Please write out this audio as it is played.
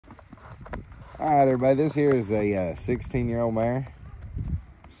All right, everybody, this here is a 16-year-old mare.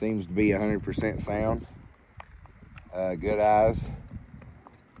 Seems to be 100% sound. Good eyes.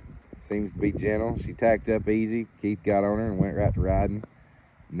 Seems to be gentle. She tacked up easy. Keith got on her and went right to riding.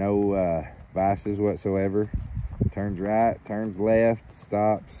 No vices whatsoever. Turns right, turns left,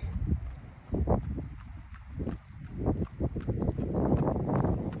 stops.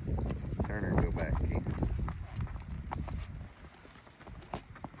 Turn her and go back, Keith.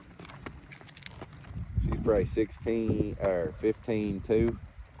 She's probably 16 or 15 too.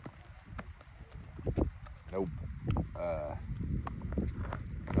 No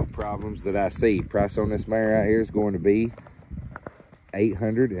problems that I see. Price on this mare right here is going to be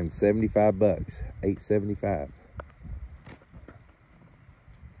 $875. $875.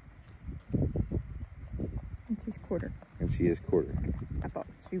 And she's quartered. And she is quartered. I thought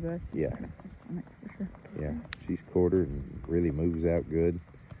she was. Yeah. For sure. Yeah, she's quartered and really moves out good.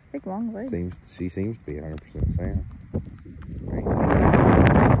 Big long legs. She seems to be 100% sound.